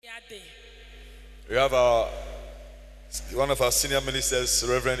We have one of our senior ministers,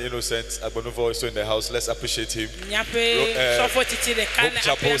 Reverend Innocent Agbonuvo, also in the house. Let's appreciate him. Hope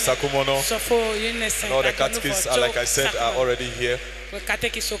Chapo Sakumono. And all the catechists, like I said, are already here.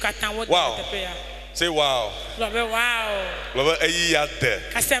 Wow. Say wow.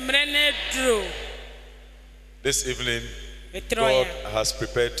 This evening, God has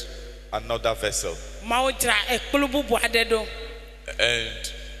prepared another vessel.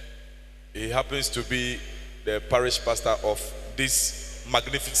 And he happens to be the parish pastor of this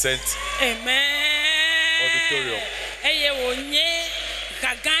magnificent auditorium.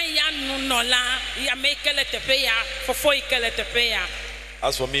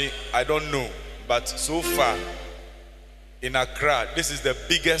 As for me, I don't know, but so far in Accra, this is the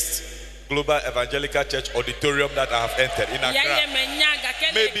biggest global evangelical church auditorium that I have entered in Accra.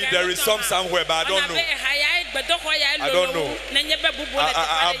 Maybe there is some somewhere, but I don't know. I don't know.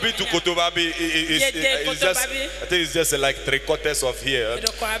 I've been to Kotobabi. It's just, I think it's just like 3/4 of here.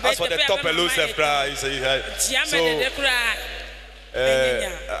 As for the top alone,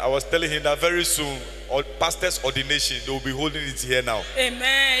 I was telling him that very soon, pastor's ordination, they will be holding it here now.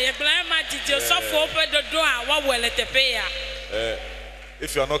 Amen.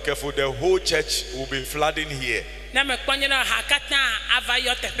 If you are not careful, the whole church will be flooding here. You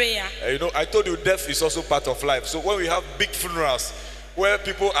know, I told you death is also part of life. So when we have big funerals where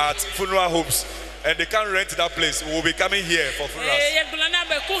people are at funeral homes and they can't rent that place, we will be coming here for funerals.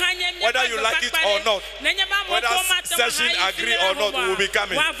 Whether you like it or not, whether session agree or not, we will be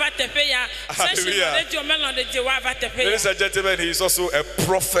coming. Hallelujah. Ladies and gentlemen, he is also a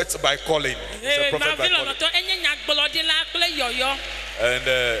prophet by calling. He's a prophet by calling. And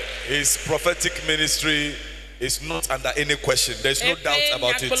his prophetic ministry is not under any question. There's no doubt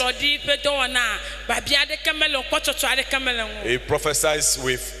about it. He prophesies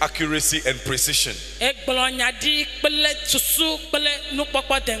with accuracy and precision,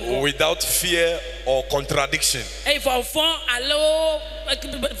 without fear or contradiction.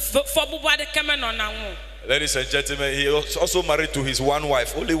 Ladies and gentlemen, he was also married to his one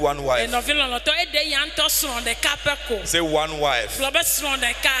wife, only one wife. Say one wife.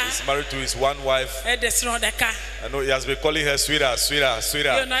 He's married to his one wife. I know he has been calling her sweetheart, sweetheart,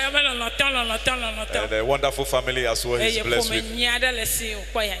 sweetheart. And a wonderful family as well he's blessed with.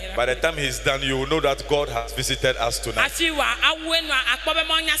 By the time he's done, you will know that God has visited us tonight. He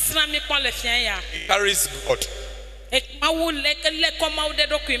carries God. And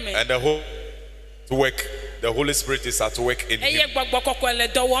the whole work, the Holy Spirit is at work in him.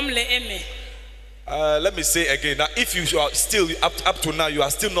 Let me say again, now if you are still up to now, you are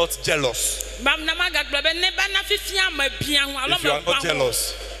still not jealous. If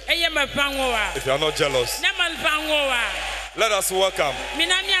you are not jealous, let us welcome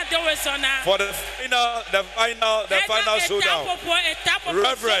for the final showdown,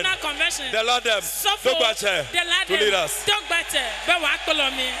 Reverend the Lord Dogbache to lead us.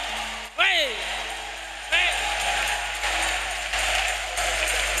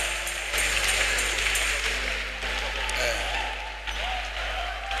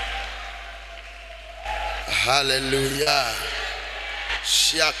 Hallelujah.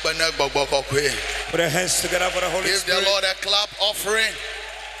 Put your hands together for the Holy Spirit. Give the Lord a clap offering.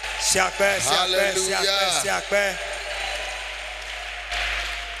 Hallelujah.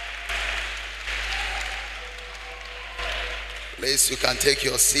 Please, you can take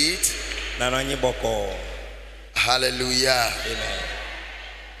your seat. Hallelujah. Amen.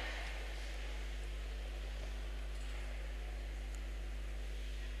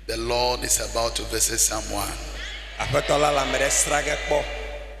 The Lord is about to visit someone.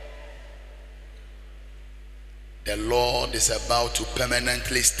 The Lord is about to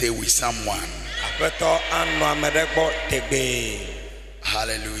permanently stay with someone.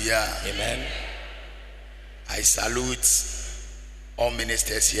 Hallelujah. Amen. I salute all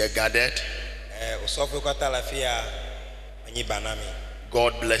ministers here gathered.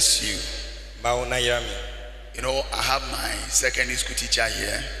 God bless you. You know, I have my secondary school teacher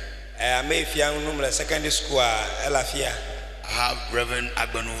here. I have Reverend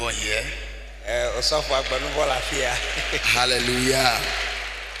Agbonuvo here. Hallelujah.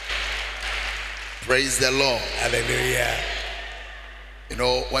 Praise the Lord. Hallelujah. You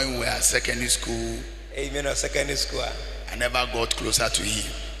know, when we were at secondary school, I never got closer to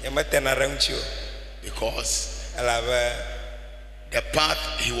him because the path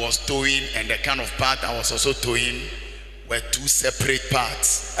he was towing and the kind of path I was also towing were two separate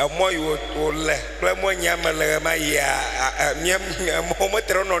paths.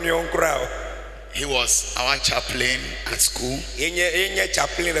 He was our chaplain at school.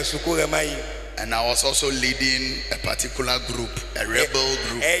 And I was also leading a particular group, a rebel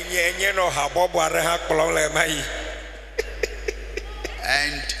group.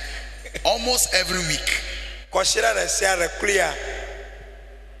 And almost every week,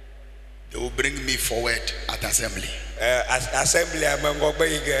 they will bring me forward at assembly.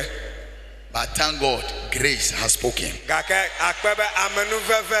 But thank God, grace has spoken.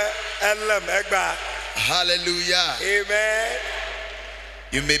 Hallelujah. Amen.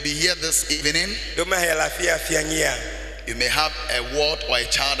 You may be here this evening. You may have a ward or a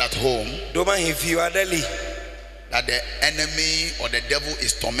child at home that the enemy or the devil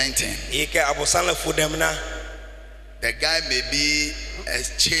is tormenting. The guy may be a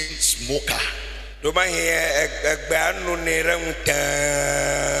chain smoker. The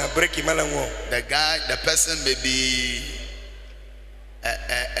person may be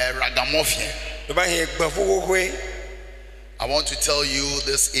a ragamuffin. I want to tell you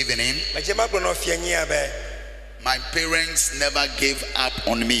this evening, my parents never gave up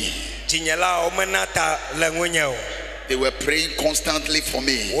on me. They were praying constantly for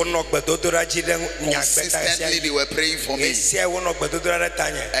me. Consistently they were praying for me.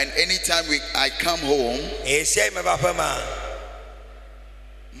 And anytime I come home,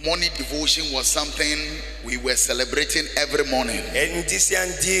 morning devotion was something we were celebrating every morning. And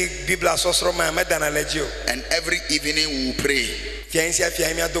every evening we will pray.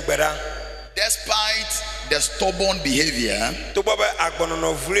 Despite the stubborn behavior,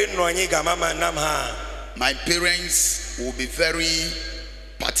 my parents will be very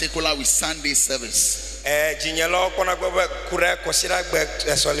particular with Sunday service.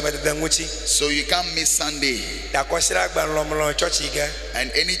 So you can't miss Sunday.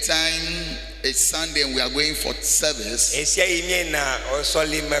 And anytime it's Sunday and we are going for service,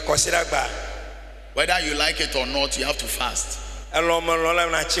 whether you like it or not, you have to fast.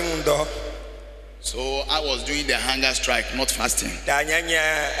 So I was doing the hunger strike, not fasting, because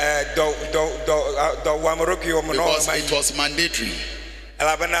it was mandatory.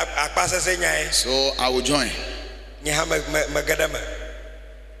 So I will join.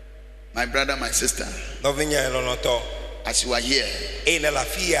 My brother, my sister, as you are here,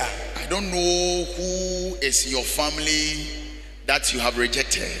 I don't know who is your family that you have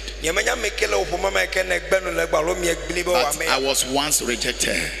rejected, but I was once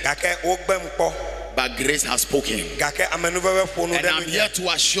rejected. But grace has spoken. And I'm here to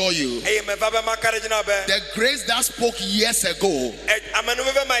assure you, the grace that spoke years ago,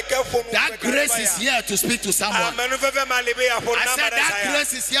 that grace is here to speak to someone. I said that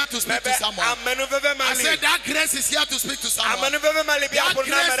grace is here to speak to someone. I said that grace is here to speak to someone. That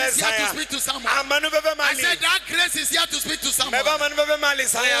grace is here to speak to someone. I said that grace is here to speak to someone.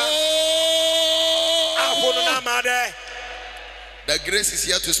 Oh! The grace is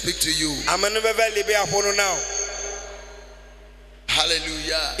here to speak to you.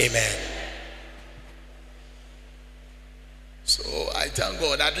 Hallelujah. Amen. So I thank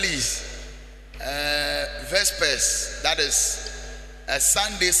God, at least Vespers, that is a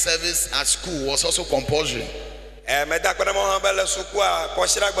Sunday service at school, was also compulsory. And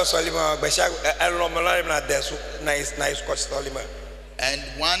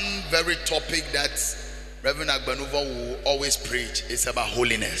one very topic that Reverend Agbanuva will always preach is about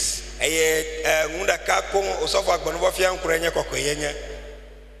holiness. In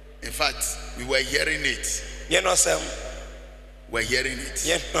fact, we were hearing it. We're hearing it.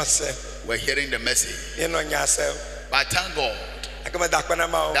 We're hearing the message. But thank God,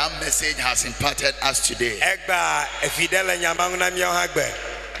 that message has impacted us today.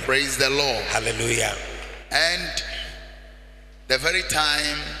 Praise the Lord. Hallelujah. And the very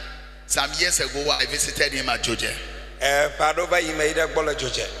time, some years ago, I visited him at Georgia. And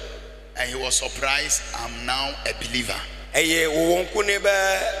he was surprised I'm now a believer.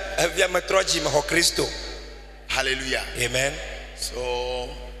 Hallelujah. Amen. So,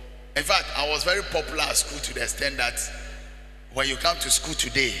 in fact, I was very popular at school to the extent that when you come to school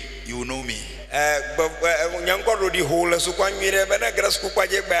today, you will know me.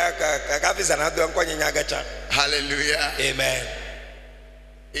 Hallelujah. Amen.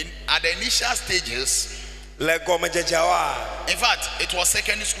 At the initial stages, in fact, it was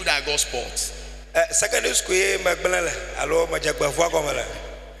secondary school that I got sports. Secondary school,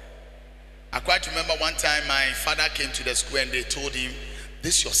 I quite remember one time my father came to the school and they told him,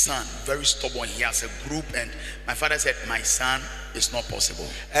 "This is your son, very stubborn. He has a group." And my father said, "My son, it's not possible."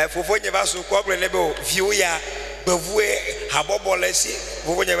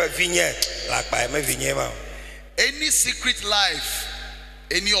 Any secret life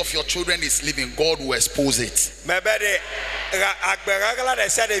any of your children is living, God will expose it.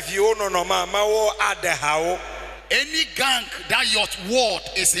 Any gang that your ward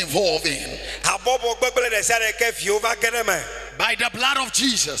is involved in, by the blood of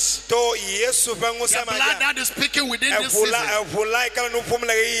Jesus, the blood that is speaking within this season,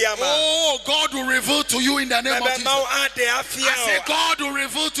 oh, God will reveal to you in the name of Jesus. I say God will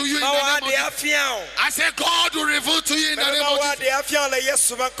reveal to you in the name of Jesus. I say God will reveal to you in the name of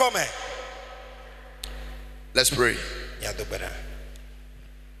Jesus. Let's pray.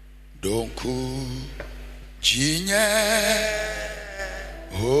 Donku Jinya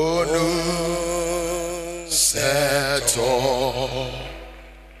Onu Seto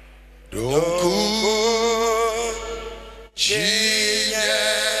Donku Jinya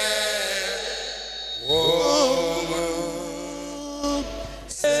Onu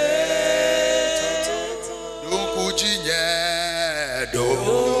Seto Donku Jinya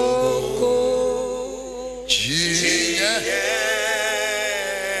Donku Jinya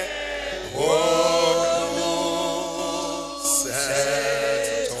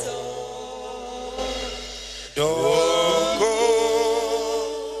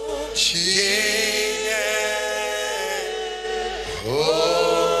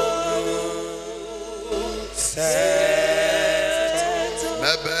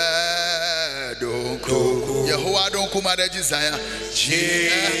Yehovah don't come at desire.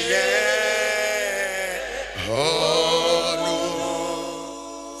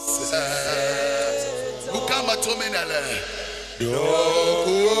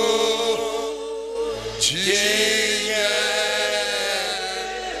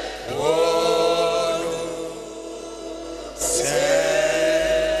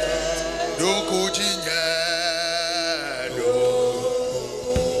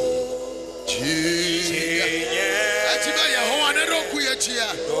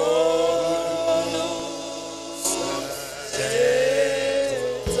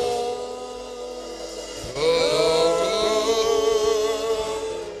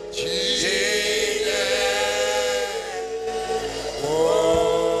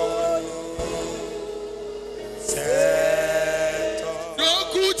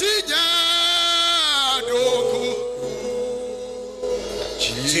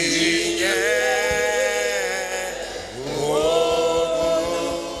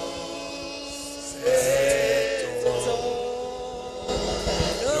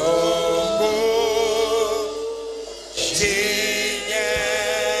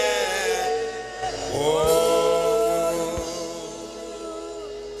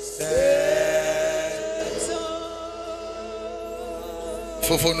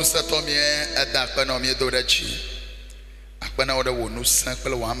 Fofonu satomie edakpe no mi dorechi akpe na wode wonu san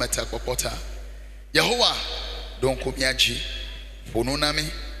pele wa meta popota Yehovah don ko mi aji fonu na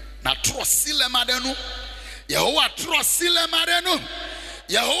mi na trosile madenu Yehovah trosile madenu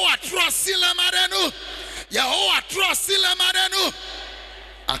Yehovah trosile madenu Yehovah trosile madenu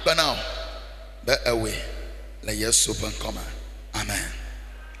akpe na be away le yesu ban koma amen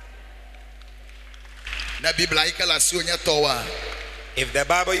na biblia ikala si onya towa. If the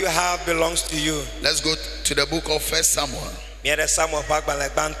Bible you have belongs to you, let's go to the book of 1 Samuel. 1 Samuel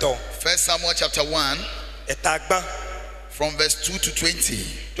chapter 1, from verse 2 to 20.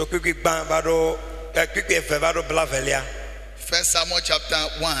 1 Samuel chapter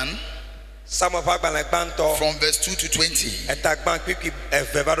 1, from verse 2 to 20.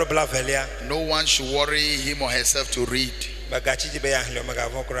 No one should worry him or herself to read. Beloved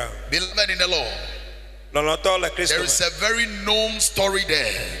in the Lord, there is a very known story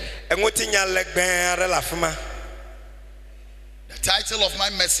there. The title of my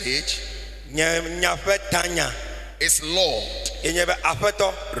message is Lord,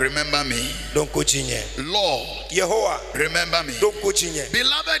 remember me. Lord, remember me.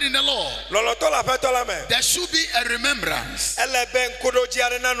 Beloved in the Lord, there should be a remembrance.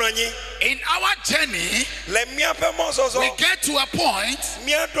 In our journey, we get to a point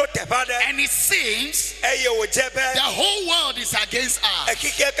and it seems the whole world is against us.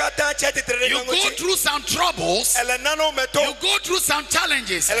 You go through some troubles, you go through some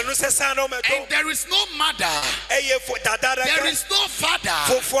challenges, and there is no mother, there is no father,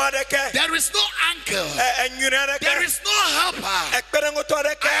 there is no uncle, there is no helper.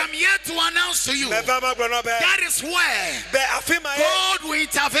 I am here to announce to you that is where God will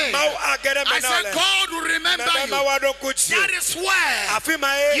intervene. I said God will remember you. That is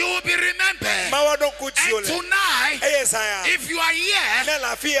where you will be remembered. And tonight, if you are here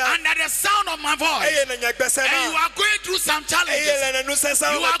under the sound of my voice and you are going through some challenges. You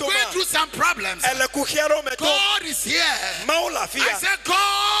are going through some problems. God is here. I said,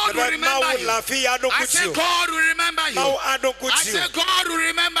 God will remember you. I said, God will remember you. I said, God will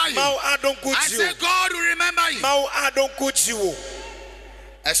remember you. I said, God will remember you.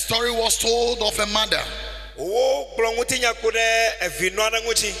 A story was told of a mother.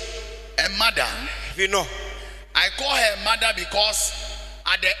 A mother. I call her mother because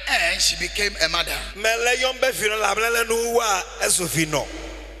at the end she became a mother.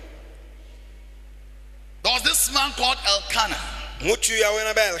 There was this man called Elkanah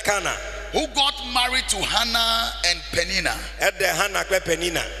who got married to Hannah and Peninnah.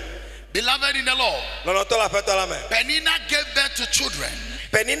 Beloved in the Lord, Peninnah gave birth to children.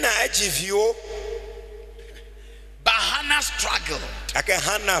 But Hannah struggled.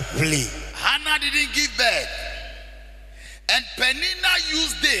 Hannah didn't give birth. And Peninnah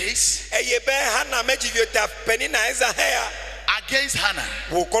used this against Hannah.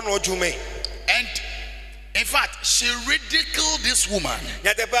 And in fact, she ridiculed this woman.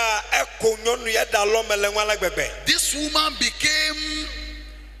 This woman became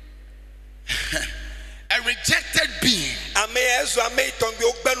a rejected being.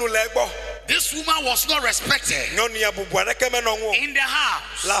 This woman was not respected in the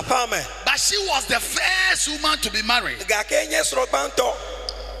house. But she was the first woman to be married.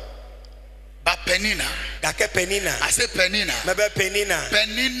 But Peninnah, I say Peninnah.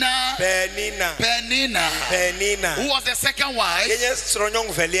 Peninnah, who was the second wife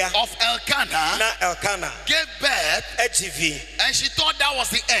of Elkanah, gave birth, and she thought that was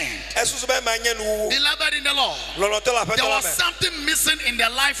the end. Beloved in the Lord, there was something missing in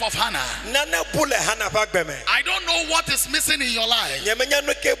the life of Hannah. I don't know what is missing in your life, but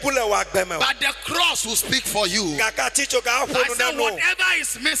the cross will speak for you. I said, whatever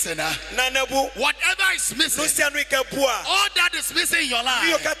is missing, whatever is missing, all that is missing in your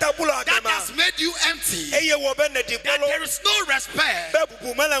life, that has made you empty, that there is no respect.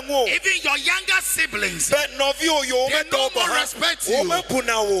 Even your younger siblings, they no more respect you.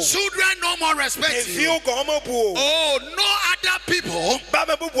 Children no more respect you. Oh, no other people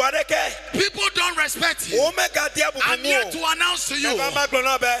don't respect you. I'm here to announce to you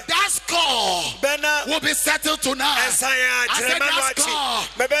that score will be settled tonight. I said that score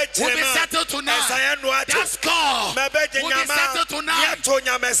will be settled tonight. That score will be settled tonight.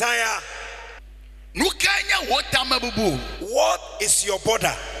 What is your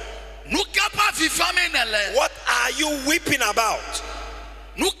border? What are you weeping about?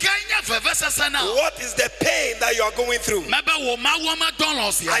 What is the pain that you are going through?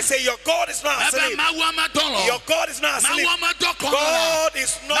 I say your God is not asleep. Your God is not asleep. God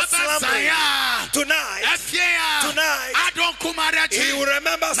is not slumbering. Tonight, He will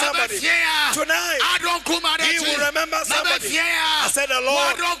remember somebody. Tonight, He will remember somebody. I said the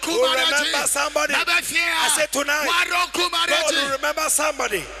Lord will remember somebody. I said tonight, God will remember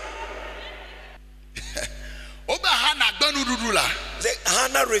somebody.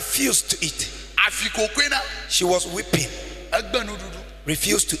 Hannah refused to eat. She was weeping.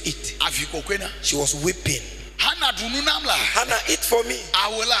 Refused to eat. She was weeping. Hannah, eat for me.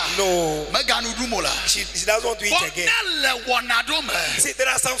 No. She doesn't want to eat again. See, there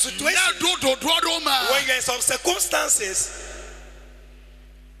are some situations when you're in some circumstances,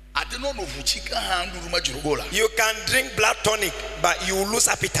 you can drink blood tonic, but you will lose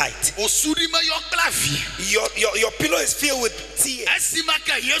appetite. Your pillow is filled with tears. As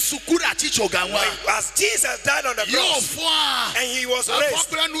Jesus died on the cross and He was raised,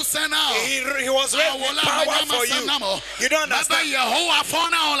 He was raised with power for you. You don't understand.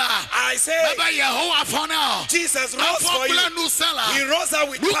 I say Jesus rose for you. He rose up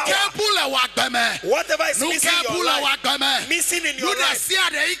with power. Whatever is missing in your life, missing in your life,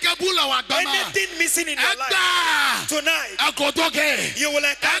 anything missing in your life, tonight you will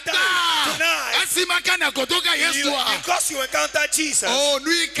encounter it. Because you encounter Jesus,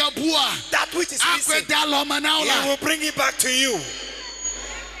 that which is missing, He will bring it back to you.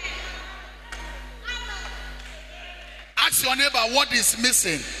 Ask your neighbor, what is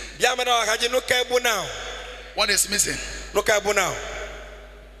missing? What is missing?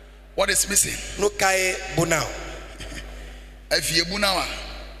 What is missing?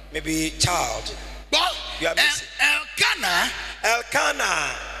 Maybe child. But you are missing.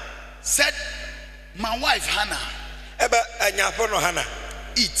 Elkanah said, my wife Hannah,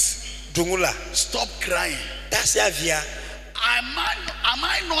 eat. Stop crying. That's Yahweh. Am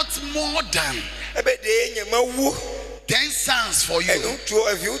I not more than 10 sons for you?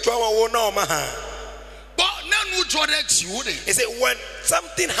 But he said, when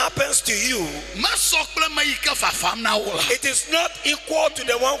something happens to you, it is not equal to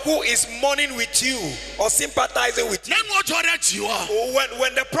the one who is mourning with you or sympathizing with you.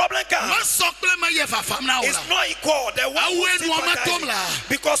 When the problem comes, it's not equal. The one who sympathizes,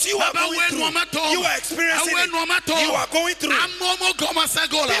 because you are going through, you are experiencing it, you are going through.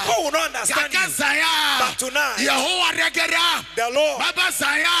 People will not understand you. But tonight, the Lord,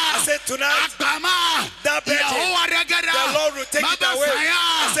 I said tonight, that burden, the Lord will take it away.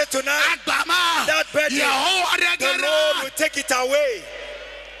 I said tonight, that burden, the Lord will take it away.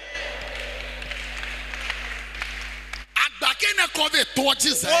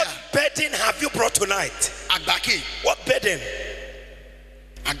 What burden have you brought tonight? What burden?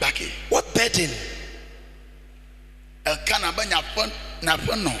 What burden?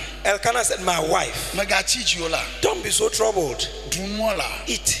 Elkanah said, my wife, don't be so troubled.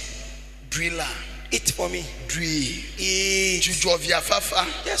 Eat. Eat for me. Eat. Just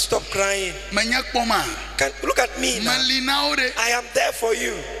stop crying. Look at me now. I am there for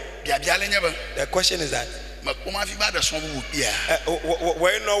you. The question is that, were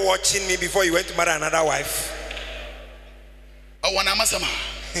you not watching me before you went to marry another wife?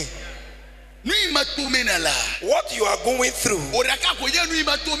 What you are going through, only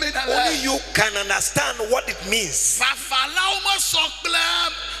you can understand what it means.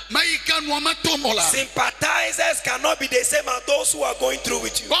 Sympathizers cannot be the same as those who are going through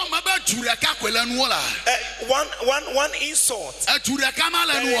with you. One insult, there is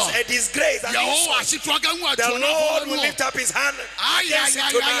a disgrace, an insult. The Lord will lift up his hand against it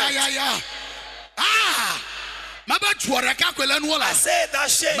tonight. I say that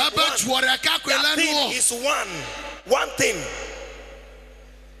shame, that thing is one thing.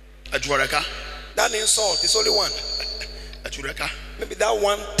 That insult is only one. Maybe that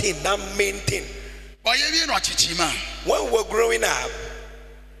one thing, that main thing. When we were growing up,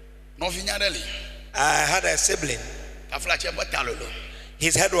 I had a sibling.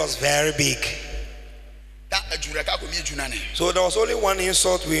 His head was very big. So there was only one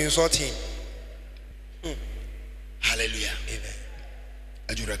insult we insult him. Hallelujah. Amen.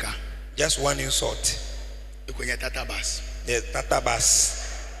 Just one insult. Yes, tatabas.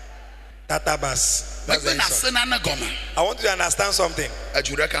 That's the insult. I want you to understand something.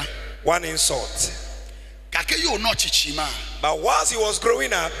 One insult. But whilst he was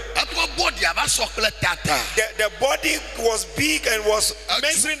growing up, the body was big and was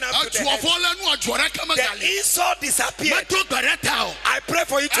measuring up to the head. The insult disappeared. I pray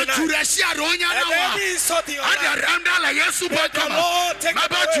for you tonight. And every insult in your life, let the Lord take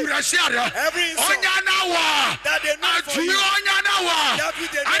it away. Every insult that they know for you, that we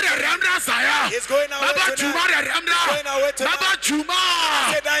did not is going away tonight. It's going away tonight.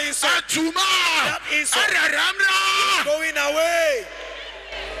 Say that insult. That insult is going away.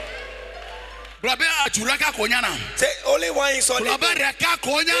 Say only one insult. They know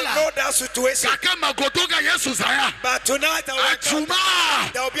that situation. But tonight there will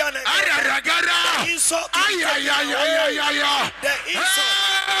be an insult. The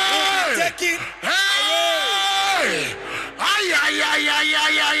insult will be taken away.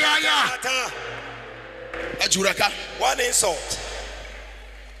 One insult.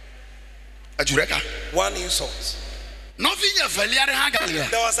 One insult.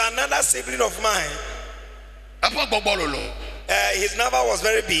 There was another sibling of mine. His navel was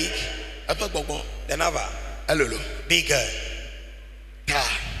very big. The navel bigger.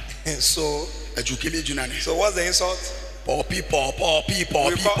 So what's the insult? Poppy.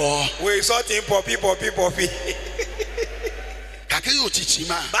 We insult him poppy.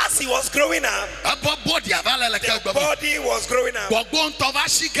 As he was growing up, the body was growing up.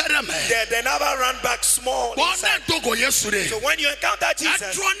 The navel ran back small inside. So when you encounter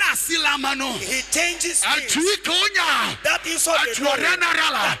Jesus, he changes things. That insult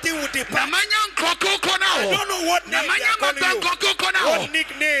that thing will depart. I don't know what name they are calling you. What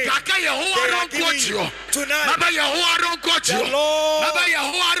nickname they are giving you. Tonight, the Lord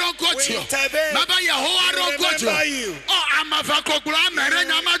will intervene. He will remember you.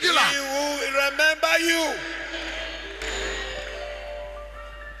 He will remember you.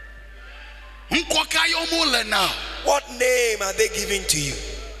 What name are they giving to you?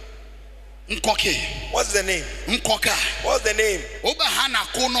 What's the name? What's the name?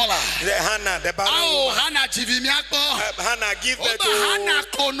 The Hannah, the barren woman. Hannah, give birth to Hannah,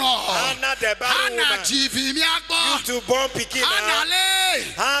 the barren woman. You to born Pekin.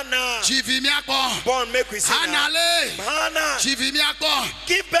 Hannah, born make we see. Hannah,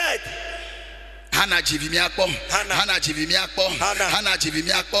 give birth. Hana Jivimiakpo, Hana Jivimiakpo, Hana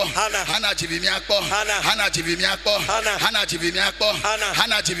Jivimiakpo, Hana Jivimiakpo, Hana Jivimiakpo, Hana Jivimiakpo,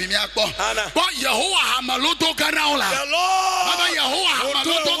 Hana Jivimiakpo. But Yehovah Hamaloto Kanaola. The Lord Baba Yehovah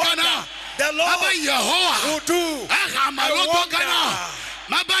Hamaloto Kana. The Lord Baba Yehovah will do Hamaloto Kana.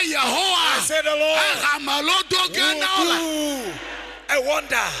 Baba Yehovah. I said the Lord Hamaloto Kanaola. will do a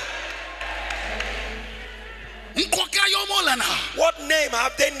wonder. What name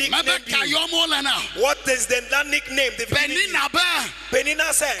have they nicknamed you? What is that nickname?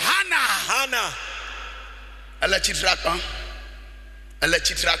 Penina said Hannah.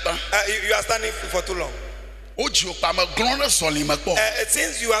 You are standing for too long.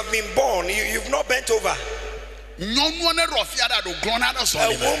 Since you have been born, you've not bent over. A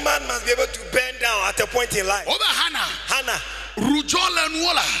woman must be able to bend down at a point in life. Hannah.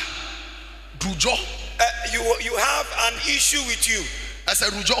 You have an issue with you. I said,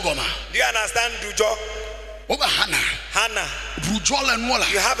 Do you understand Rujo? Hannah.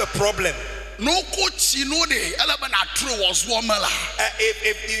 You have a problem.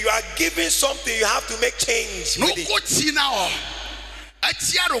 If you are giving something, you have to make change with it.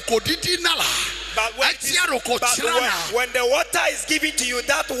 But when the water is given to you,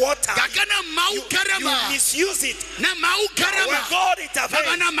 that water, you misuse it. When God intervenes,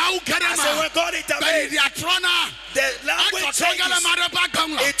 I say when God intervenes, the language changes.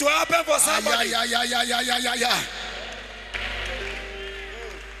 It will happen for somebody.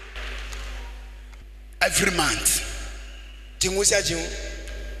 Every month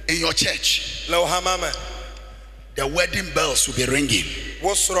in your church, the wedding bells will be ringing,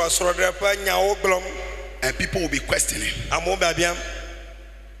 and people will be questioning.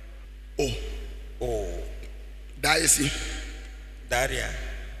 Daria,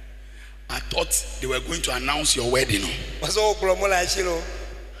 I thought they were going to announce your wedding.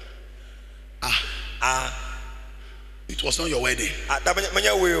 It was not your wedding.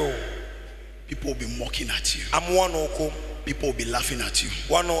 People will be mocking at you. People will be laughing at you.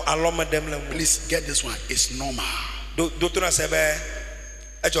 Please get this one. It's normal.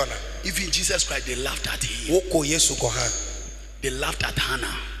 Even Jesus Christ, they laughed at him. They laughed at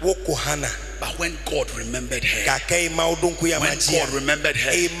Hannah. But when God remembered her,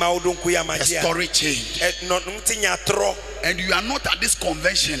 the story changed. And you are not at this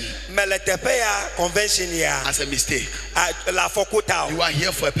convention as a mistake. You are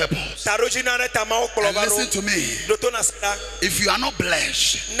here for a purpose. And listen to me. If you are not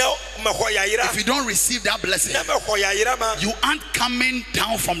blessed, if you don't receive that blessing, you aren't coming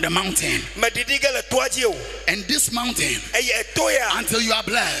down from the mountain. And this mountain, until you are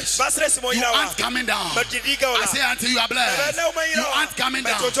blessed, you aren't coming down. I say until you are blessed, you aren't coming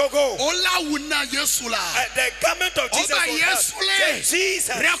down. The garment of Jesus will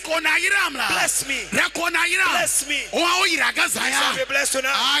Jesus, bless me. Bless me. You shall be blessed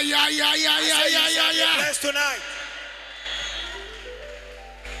tonight. Blessed tonight.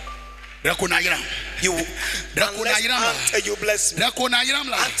 Until you bless me.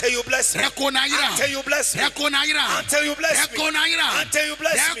 Until you bless me. Until you bless me. Until you bless me. Until you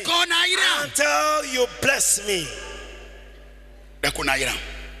bless me. Until you bless me.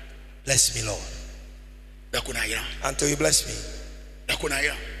 Bless me, Lord. Until you bless me.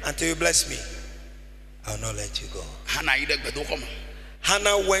 Until you bless me, I'll not let you go.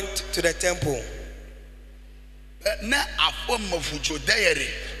 Hannah went to the temple. That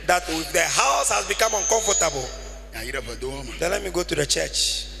if the house has become uncomfortable, then let me go to the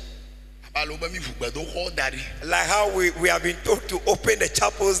church. Like how we have been told to open the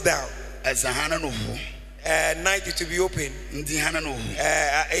chapels down. Night to be open. In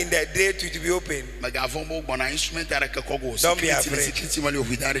the day to be open. Don't be afraid.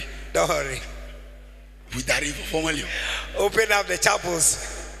 Don't worry. Open up the chapels.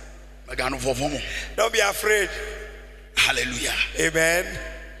 Don't be afraid. Hallelujah. Amen.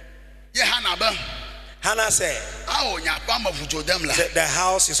 Hannah said, the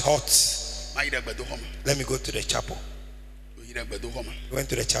house is hot. Let me go to the chapel. Went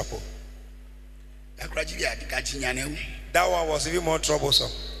to the chapel. That one was even more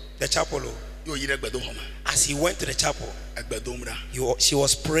troublesome. The chapel. As he went to the chapel, she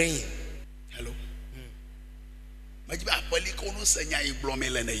was praying. Hello.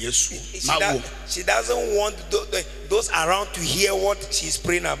 She doesn't want those around to hear what she's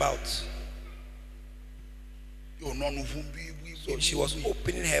praying about. So she was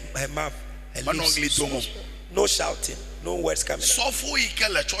opening her mouth. Her lips. No shouting, no words coming.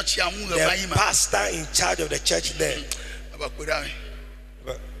 The pastor in charge of the church there.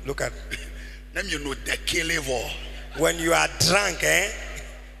 Look at. When you are drunk,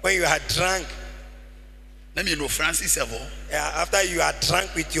 when you are drunk, Let me know Francis level. After you are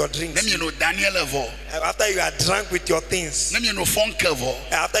drunk with your drinks. Let me know Daniel level. After you are drunk with your things. Let me know Funk level.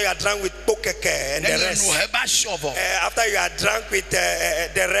 After you are drunk with pokeke and the rest. After you are drunk with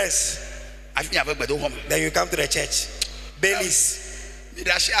the rest. Then you come to the church. Baileys.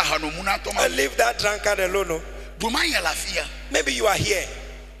 Leave that drunkard alone. Maybe you are here.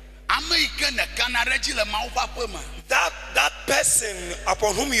 That person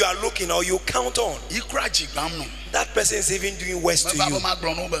upon whom you are looking or you count on, that person is even doing worse to you.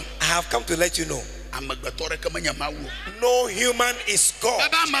 I have come to let you know. No human is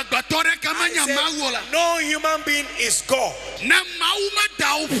God. No human being is God.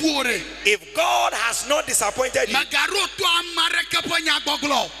 If God has not disappointed you,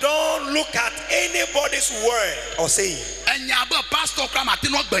 don't look at anybody's word or saying. I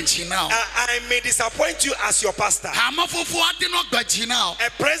may disappoint you as your pastor. A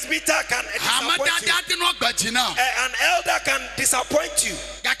presbyter can disappoint you. An elder can disappoint you.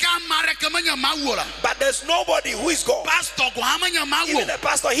 But there's nobody who is God. Even the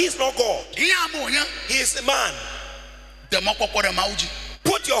pastor, he is not God. He is a man.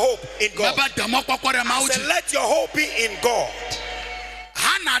 Put your hope in God. I said, let your hope be in God.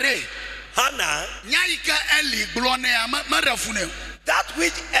 Hannah, that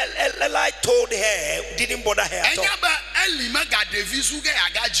which Eli told her didn't bother her at all.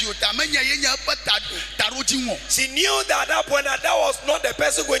 She knew that at that point that was not the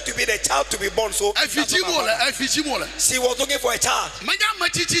person going to be the child to be born. So she was looking for a child.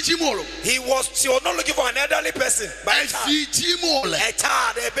 She was not looking for an elderly person, but a child,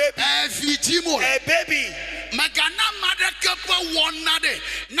 a baby. A baby.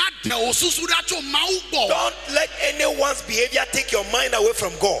 Don't let anyone's behavior take your mind away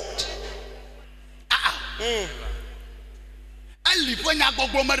from God.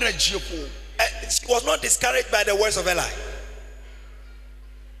 She was not discouraged by the words of Eli.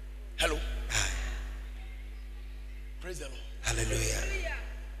 Hello. Hi. Praise the Lord. Hallelujah.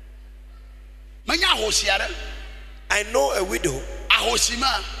 I know a widow.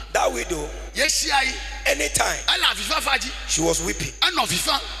 That widow, anytime she was weeping,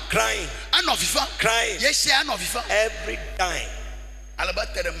 crying, every time.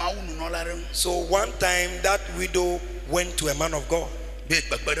 So one time that widow went to a man of God.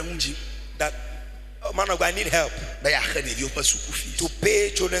 That man of God, I need help to pay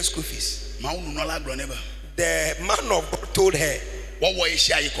children's school fees. The man of God told her,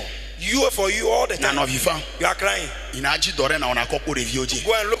 for you all the time. You are crying.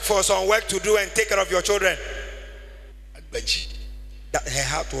 Go and look for some work to do and take care of your children. That her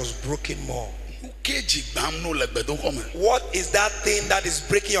heart was broken more. What is that thing that is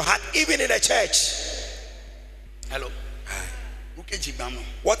breaking your heart, even in the church? Hello. Hi.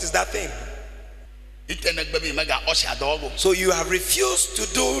 What is that thing? So you have refused to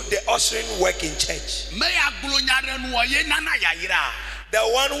do the ushering work in church. The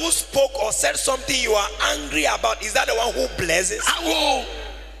one who spoke or said something you are angry about, is that the one who blesses?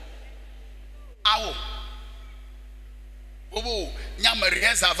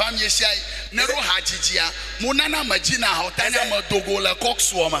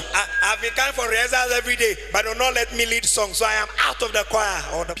 I've been coming for rehearsals every day, but do not let me lead songs, so I am out of the choir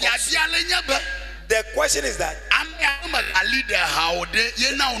or the box. The question is that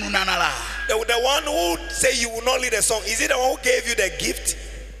the one who say you will not lead a song, is it the one who gave you the gift?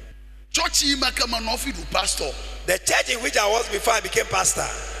 The church in which I was before I became pastor,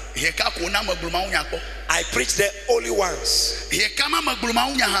 I preached the only once.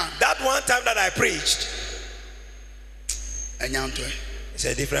 That one time that I preached, it's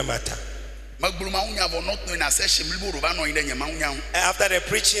a different matter. After the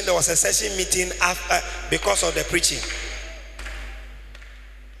preaching, there was a session meeting because of the preaching.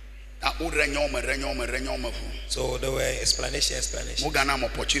 So there were explanation. And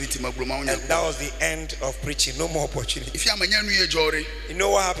that was the end of preaching. No more opportunity. You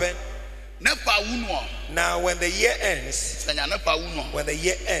know what happened? Now when the year ends,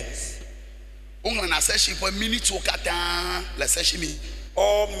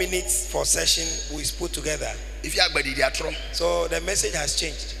 all minutes for session is put together. So the message has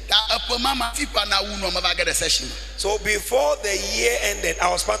changed. So before the year ended, I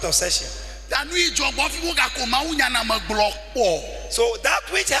was part of session. So that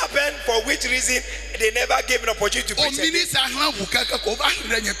which happened, for which reason they never gave an opportunity to preach again.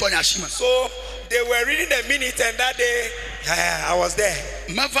 So they were reading the minutes, and that day I was there.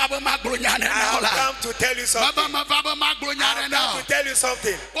 I have come to tell you something.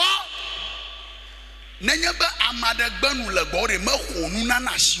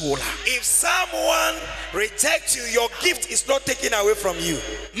 If someone rejects you, your gift is not taken away from you.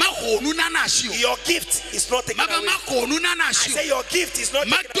 Your gift is not taken away. I say your gift is not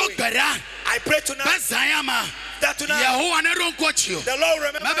taken away. I pray tonight that tonight the Lord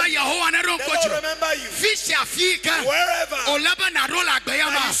remember you. The Lord remember you. Wherever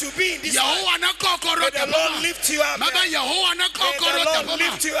you should be in this life, may the Lord lift you up there. May the Lord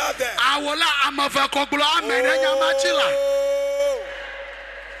lift you up there.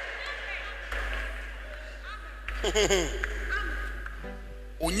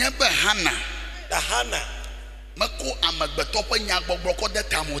 The Hannah,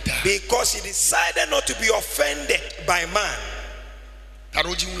 because she decided not to be offended by man,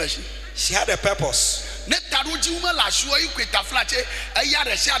 she had a purpose.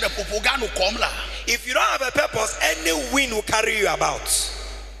 If you don't have a purpose, any wind will carry you about.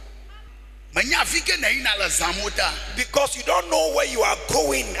 Because you don't know where you are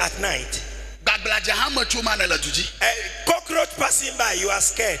going at night. A cockroach passing by, you are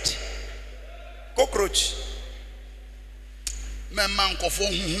scared. Cockroach.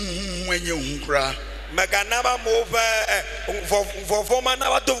 Maganaba move for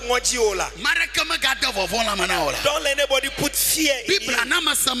don't let anybody put fear in you.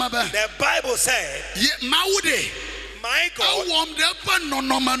 The Bible said, my God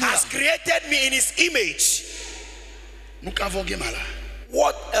has created me in his image.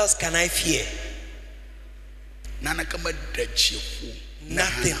 What else can I fear? Nothing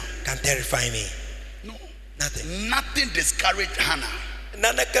can terrify me. No. Nothing discouraged Hannah.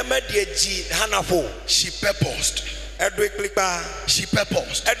 She purposed. She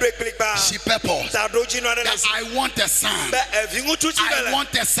purposed. She purposed. That I want a son. I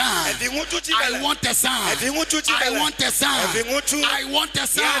want a son. I want a son. I want a son. I want a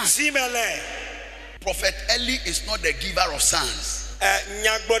son. Prophet Eli is not the giver of sons. I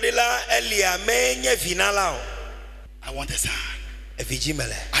want a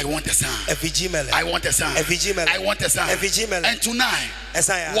son. I want a son. I want a son. I want a son. And tonight,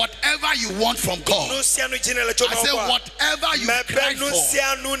 whatever you want from God, I say whatever you cried for,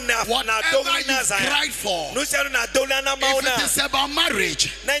 whatever you cried for, if it is about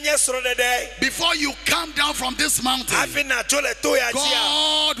marriage, before you come down from this mountain,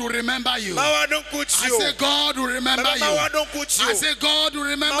 God will remember you. I say God will remember you. I say God will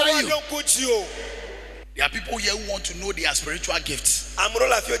remember you. There are people here who want to know their spiritual gifts.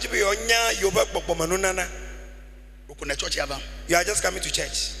 You are just coming to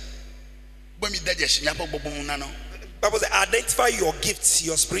church. Bible says identify your gifts,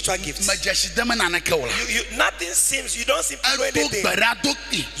 your spiritual gifts. Nothing seems, you don't seem to know anything.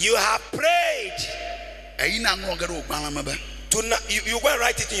 You have prayed. You go and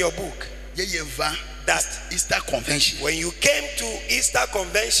write it in your book. That Easter convention. When you came to Easter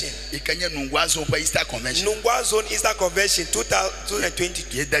convention, Nungua Zone Easter convention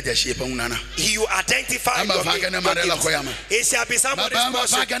 2022, you identify your gift. It shall be somebody's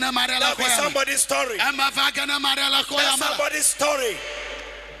portion. That be somebody's story. That's somebody's story.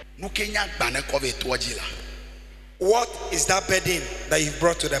 What is that burden that you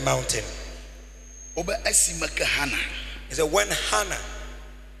brought to the mountain? He said, when Hannah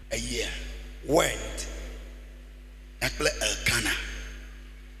went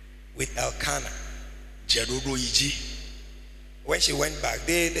with Elkanah, when she went back,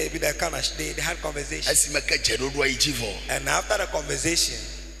 they had conversation. And after the conversation,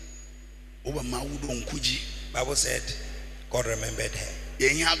 Bible said God remembered her,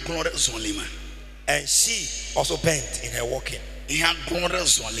 and she also bent in her walking.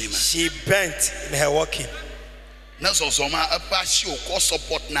 She bent in her walking. No, so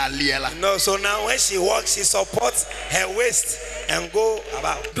now when she walks, she supports her waist and go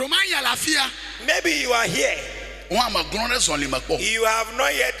about. Maybe you are here. You have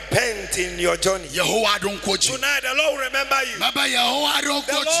not yet bent in your journey. Tonight the Lord will remember you.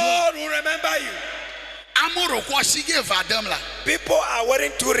 The Lord will remember you. People are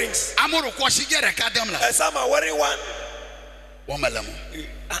wearing 2 rings. And some are wearing 1.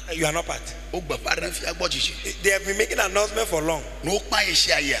 You are not part. They have been making an announcement for long.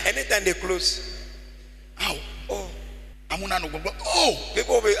 Anytime they close. Oh.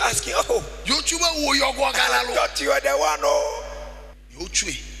 People will be asking, I thought you were the one. Oh.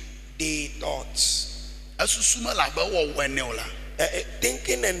 They thought.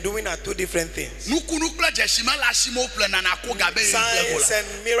 Thinking and doing are 2 different things. Signs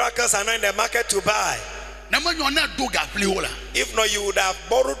and miracles are not in the market to buy. If not, you would have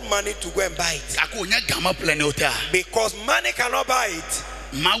borrowed money to go and buy it. Because money cannot buy it.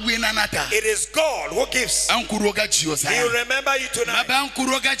 It is God who gives. He will remember you tonight. I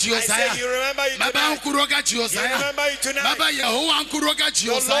say he will remember you tonight. He will remember you tonight. The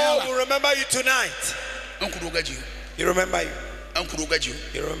Lord will remember you tonight. He will remember you.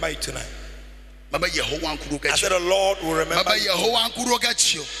 He will remember you tonight. I said the Lord will remember you.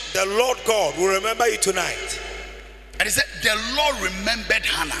 The Lord God will remember you tonight. And he said the Lord remembered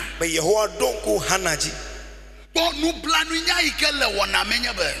Hannah. But Yehovah don't go Hannah. The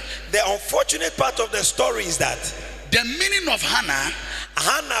unfortunate part of the story is that the meaning of Hannah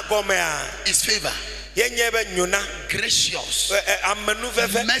is favor, gracious,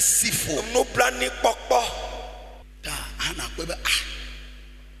 merciful.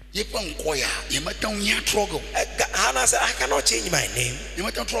 Hannah said, I cannot change my name.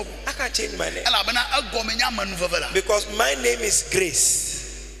 I can't change my name because my name is Grace.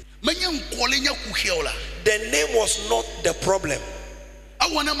 The name was not the problem.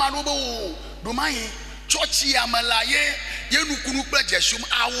 Some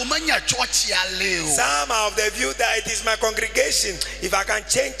are of the view that it is my congregation. If I can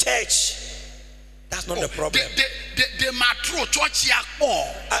change church, that's not the problem.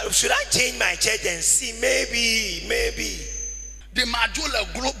 Should I change my church and see? Maybe.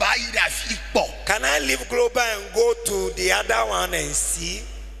 Can I leave global and go to the other one and see?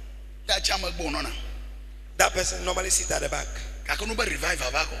 That person normally sits at the back.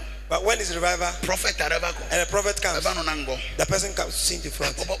 But when is revival? Prophet and the prophet comes, the person comes to sing the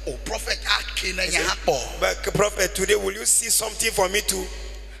front. But prophet, today will you see something for me too?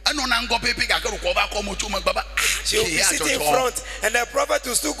 She will be sitting in front, and the prophet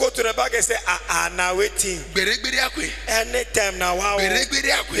will still go to the back and say, now waiting. Anytime now, wow,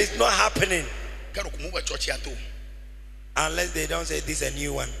 it's not happening. Unless they don't say this is a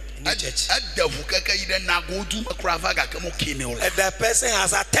new one. Church. The person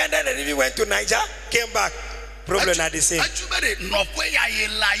has attended and even went to Niger, came back. Problem are the same.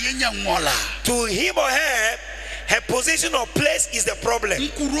 To him or her, her position or place is the problem.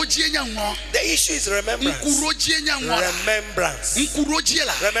 The issue is remembrance. Remembrance.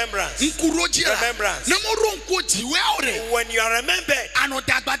 When you are remembered,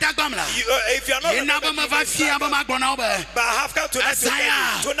 if you are not remembered, but I have come tonight to tell you,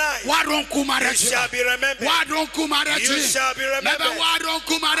 tonight, you shall be remembered. You shall be remembered. I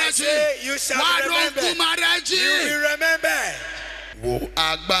say, you shall be remembered. You will remember.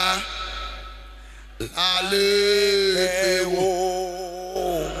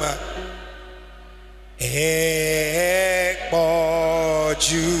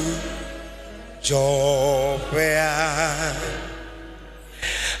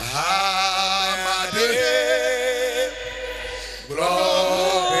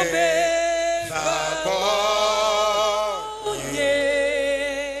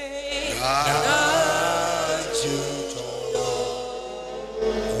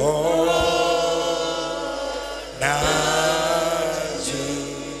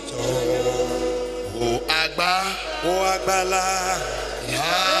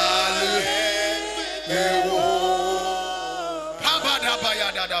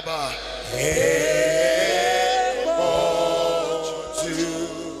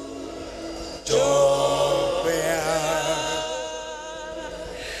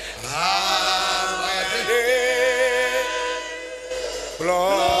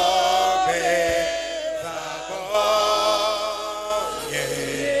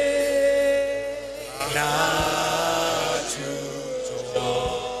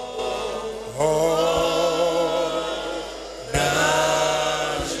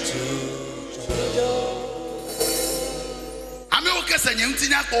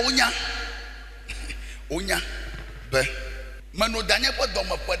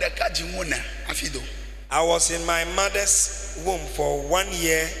 I was in my mother's womb for 1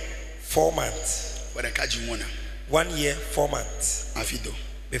 year, 4 months. 1 year, 4 months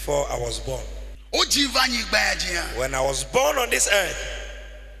before I was born. When I was born on this earth,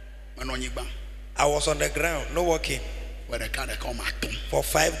 I was on the ground, no walking, for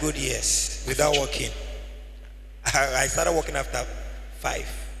 5 good years without walking. I started walking after 5.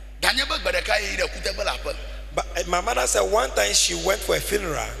 But my mother said one time she went for a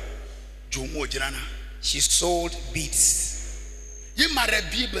funeral. She sold beads.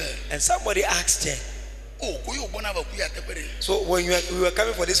 And somebody asked her, so when we were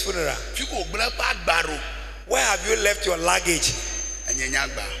coming for this funeral, where have you left your luggage?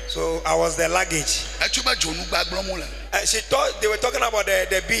 So I was the luggage. She thought they were talking about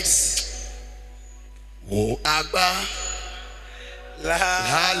the beads.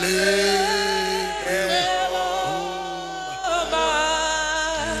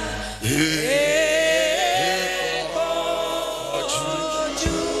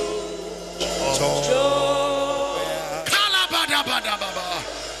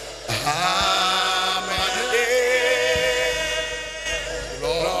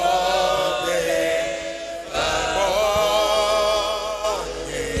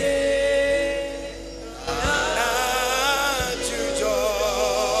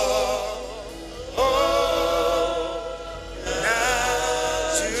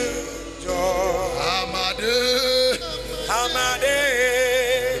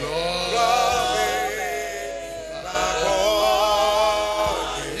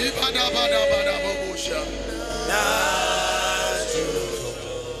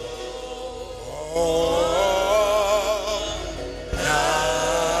 Oh.